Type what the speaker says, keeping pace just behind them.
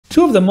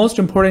Two of the most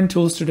important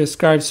tools to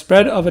describe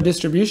spread of a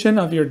distribution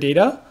of your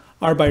data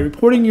are by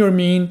reporting your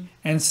mean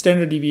and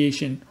standard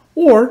deviation,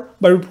 or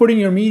by reporting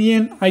your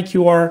median,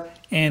 IQR,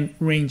 and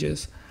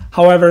ranges.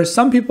 However,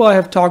 some people I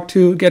have talked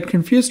to get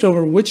confused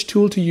over which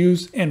tool to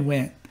use and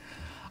when.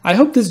 I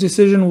hope this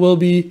decision will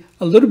be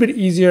a little bit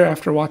easier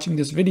after watching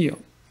this video.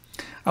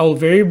 I will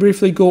very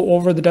briefly go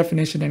over the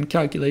definition and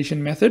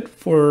calculation method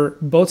for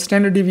both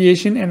standard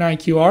deviation and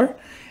IQR,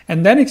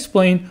 and then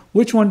explain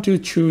which one to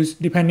choose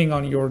depending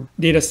on your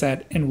data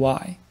set and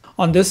why.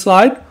 On this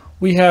slide,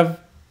 we have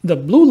the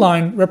blue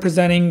line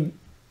representing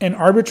an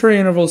arbitrary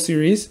interval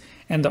series,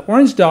 and the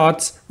orange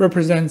dots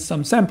represent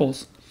some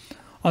samples.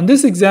 On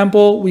this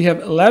example, we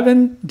have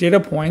 11 data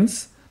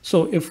points.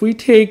 So if we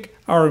take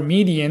our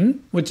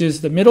median, which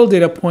is the middle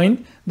data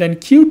point, then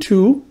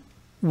Q2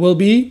 will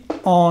be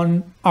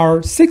on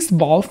our sixth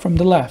ball from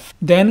the left.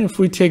 Then if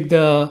we take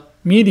the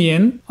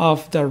median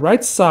of the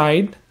right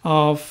side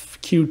of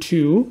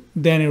Q2,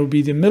 then it will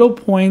be the middle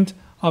point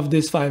of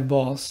these 5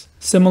 balls.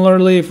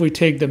 Similarly, if we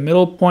take the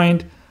middle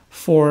point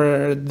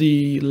for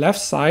the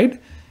left side,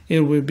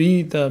 it will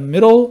be the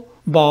middle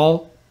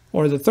ball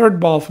or the third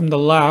ball from the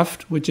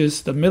left, which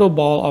is the middle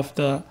ball of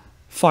the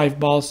 5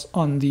 balls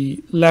on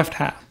the left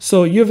half.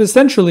 So you've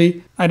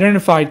essentially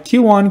identified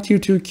Q1,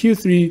 Q2,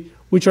 Q3,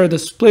 which are the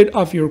split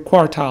of your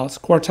quartiles,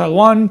 quartile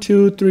 1,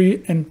 2,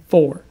 3, and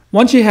 4.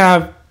 Once you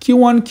have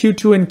Q1,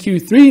 Q2, and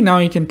Q3, now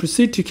you can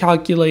proceed to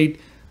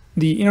calculate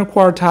the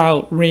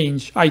interquartile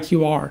range,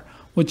 IQR,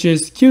 which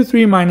is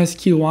Q3 minus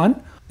Q1,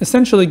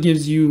 essentially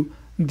gives you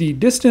the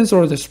distance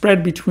or the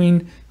spread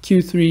between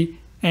Q3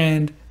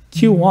 and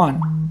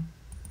Q1.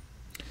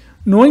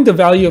 Knowing the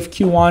value of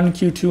Q1,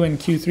 Q2, and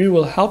Q3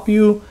 will help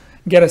you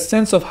get a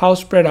sense of how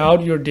spread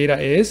out your data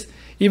is,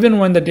 even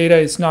when the data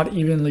is not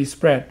evenly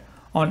spread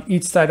on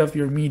each side of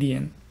your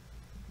median.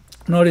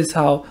 Notice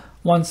how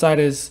one side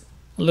is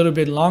a little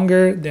bit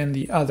longer than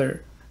the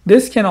other.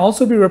 This can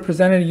also be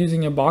represented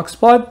using a box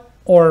plot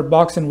or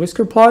box and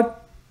whisker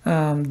plot.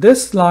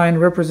 This line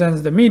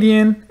represents the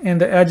median,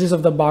 and the edges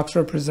of the box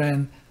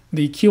represent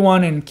the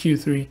Q1 and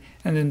Q3,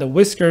 and then the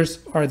whiskers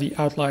are the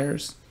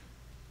outliers.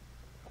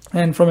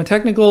 And from a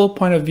technical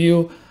point of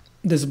view,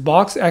 this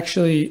box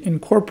actually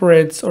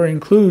incorporates or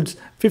includes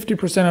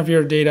 50% of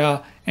your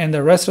data, and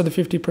the rest of the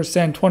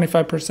 50%,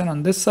 25%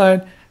 on this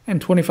side,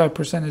 and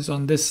 25% is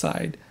on this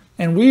side.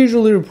 And we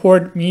usually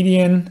report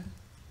median,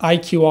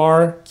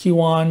 IQR,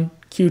 Q1,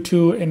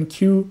 Q2, and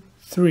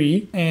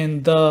Q3.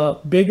 And the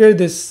bigger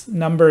this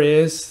number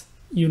is,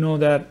 you know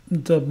that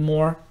the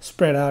more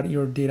spread out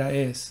your data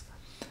is.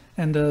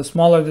 And the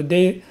smaller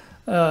the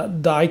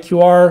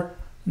IQR,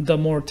 the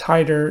more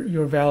tighter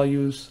your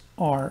values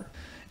are.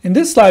 In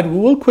this slide, we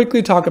will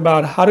quickly talk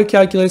about how to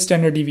calculate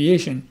standard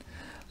deviation.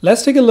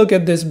 Let's take a look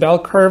at this bell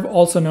curve,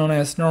 also known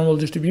as normal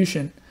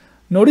distribution.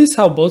 Notice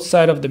how both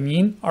sides of the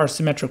mean are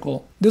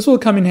symmetrical. This will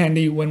come in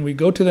handy when we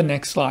go to the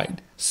next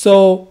slide.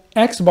 So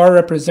X bar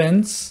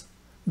represents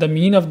the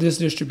mean of this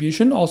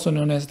distribution, also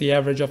known as the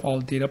average of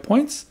all data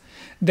points.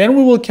 Then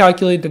we will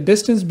calculate the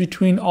distance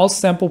between all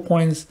sample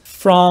points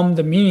from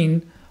the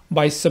mean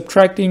by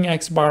subtracting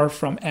X bar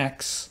from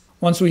X.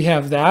 Once we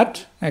have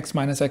that, X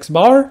minus X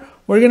bar,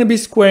 we're going to be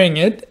squaring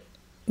it,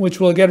 which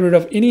will get rid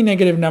of any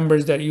negative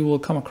numbers that you will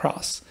come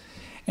across.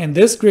 And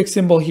this Greek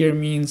symbol here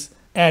means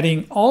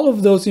adding all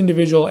of those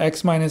individual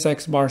X minus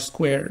X bar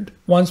squared.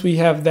 Once we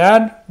have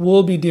that,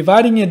 we'll be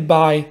dividing it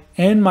by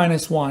N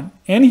minus 1.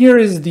 N here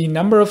is the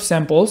number of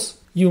samples.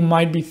 You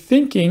might be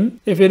thinking,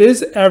 if it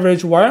is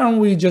average, why aren't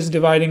we just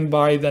dividing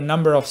by the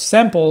number of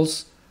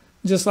samples,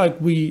 just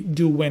like we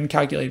do when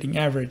calculating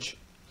average?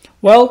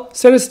 Well,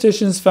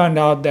 statisticians found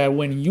out that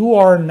when you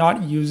are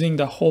not using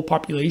the whole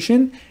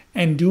population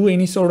and do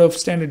any sort of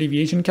standard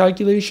deviation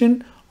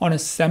calculation on a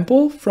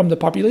sample from the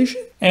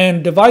population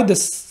and divide the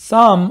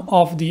sum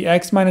of the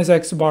X minus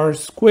X bar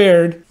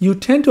squared, you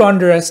tend to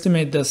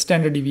underestimate the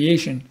standard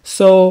deviation.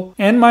 So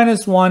N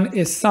minus 1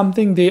 is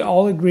something they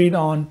all agreed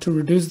on to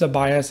reduce the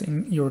bias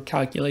in your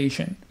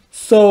calculation.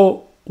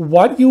 So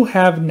what you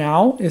have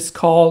now is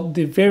called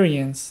the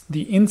variance,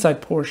 the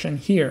inside portion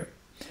here.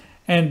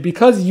 And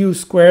because you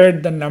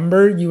squared the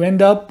number, you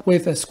end up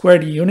with a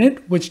squared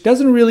unit, which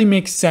doesn't really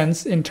make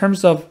sense in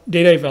terms of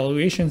data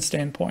evaluation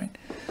standpoint.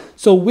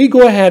 So we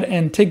go ahead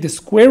and take the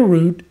square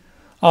root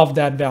of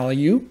that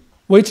value,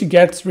 which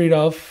gets rid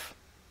of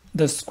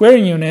the square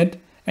unit,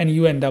 and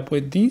you end up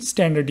with the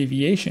standard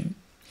deviation.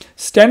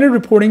 Standard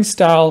reporting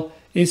style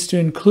is to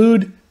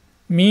include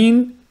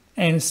mean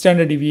and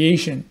standard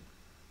deviation.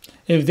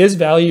 If this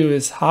value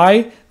is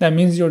high, that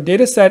means your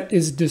data set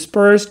is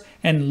dispersed,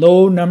 and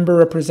low number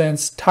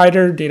represents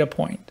tighter data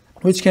point,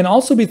 which can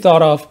also be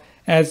thought of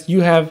as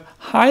you have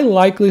high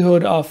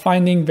likelihood of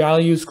finding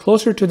values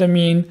closer to the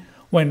mean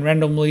when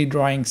randomly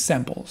drawing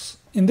samples.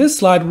 In this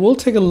slide, we'll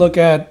take a look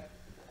at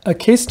a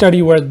case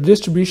study where the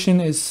distribution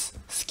is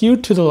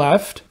skewed to the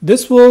left.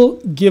 This will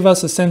give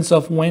us a sense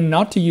of when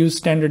not to use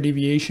standard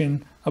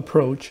deviation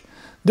approach.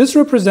 This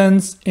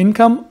represents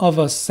income of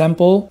a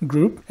sample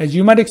group. As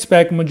you might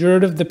expect,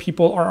 majority of the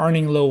people are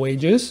earning low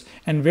wages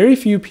and very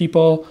few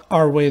people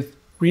are with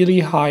really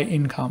high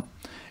income.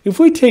 If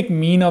we take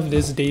mean of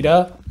this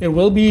data, it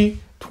will be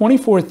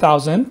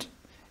 24,000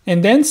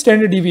 and then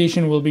standard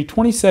deviation will be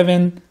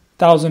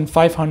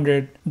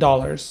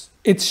 $27,500.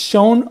 It's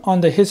shown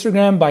on the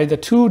histogram by the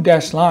two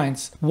dashed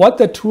lines. What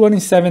the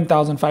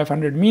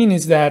 27,500 mean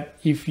is that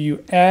if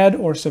you add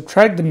or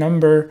subtract the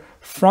number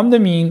from the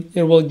mean,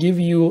 it will give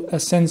you a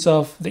sense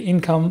of the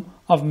income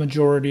of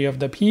majority of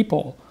the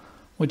people,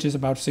 which is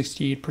about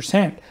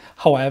 68%.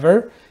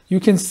 However, you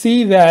can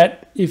see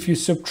that if you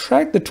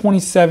subtract the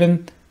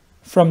 27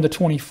 from the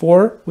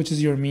 24, which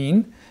is your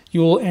mean,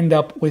 you will end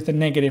up with a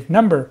negative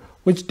number,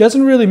 which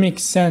doesn't really make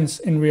sense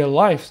in real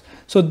life.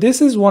 So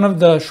this is one of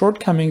the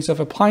shortcomings of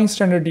applying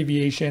standard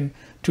deviation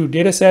to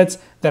data sets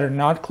that are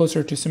not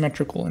closer to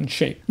symmetrical in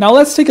shape. Now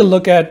let's take a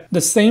look at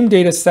the same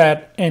data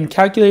set and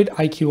calculate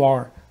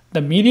IQR.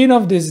 The median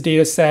of this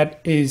data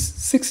set is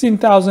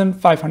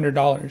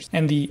 $16,500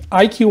 and the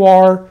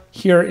IQR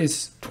here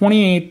is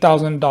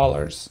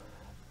 $28,000.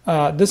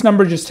 This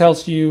number just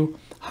tells you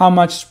how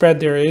much spread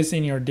there is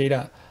in your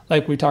data,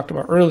 like we talked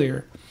about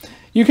earlier.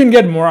 You can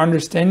get more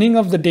understanding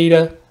of the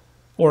data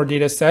or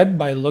data set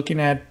by looking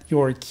at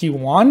your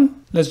Q1.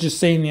 Let's just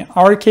say in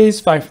our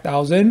case,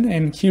 5,000,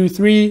 and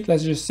Q3,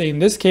 let's just say in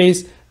this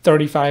case,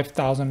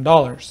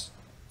 $35,000.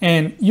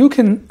 And you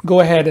can go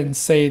ahead and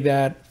say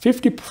that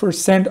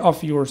 50%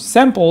 of your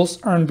samples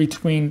earn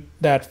between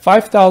that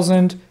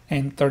 $5,000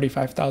 and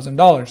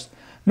 $35,000.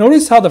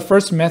 Notice how the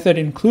first method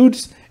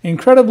includes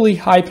incredibly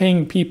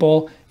high-paying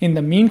people in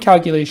the mean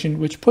calculation,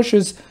 which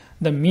pushes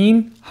the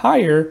mean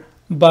higher,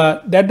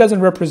 but that doesn't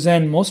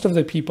represent most of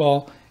the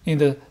people. In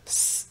the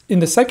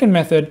second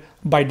method,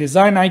 by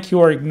design,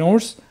 IQR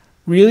ignores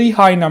really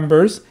high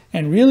numbers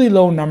and really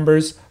low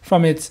numbers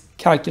from its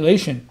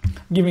calculation,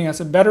 giving us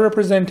a better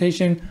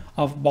representation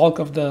of bulk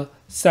of the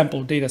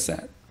sample data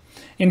set.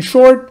 In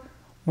short,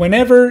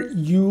 whenever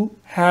you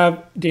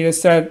have data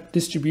set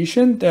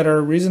distribution that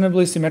are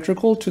reasonably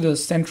symmetrical to the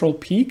central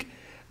peak,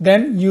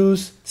 then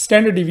use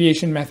standard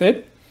deviation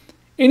method.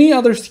 Any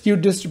other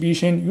skewed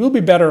distribution, you'll be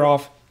better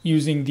off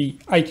using the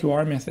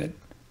IQR method.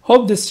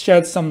 Hope this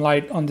sheds some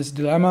light on this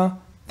dilemma.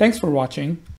 Thanks for watching.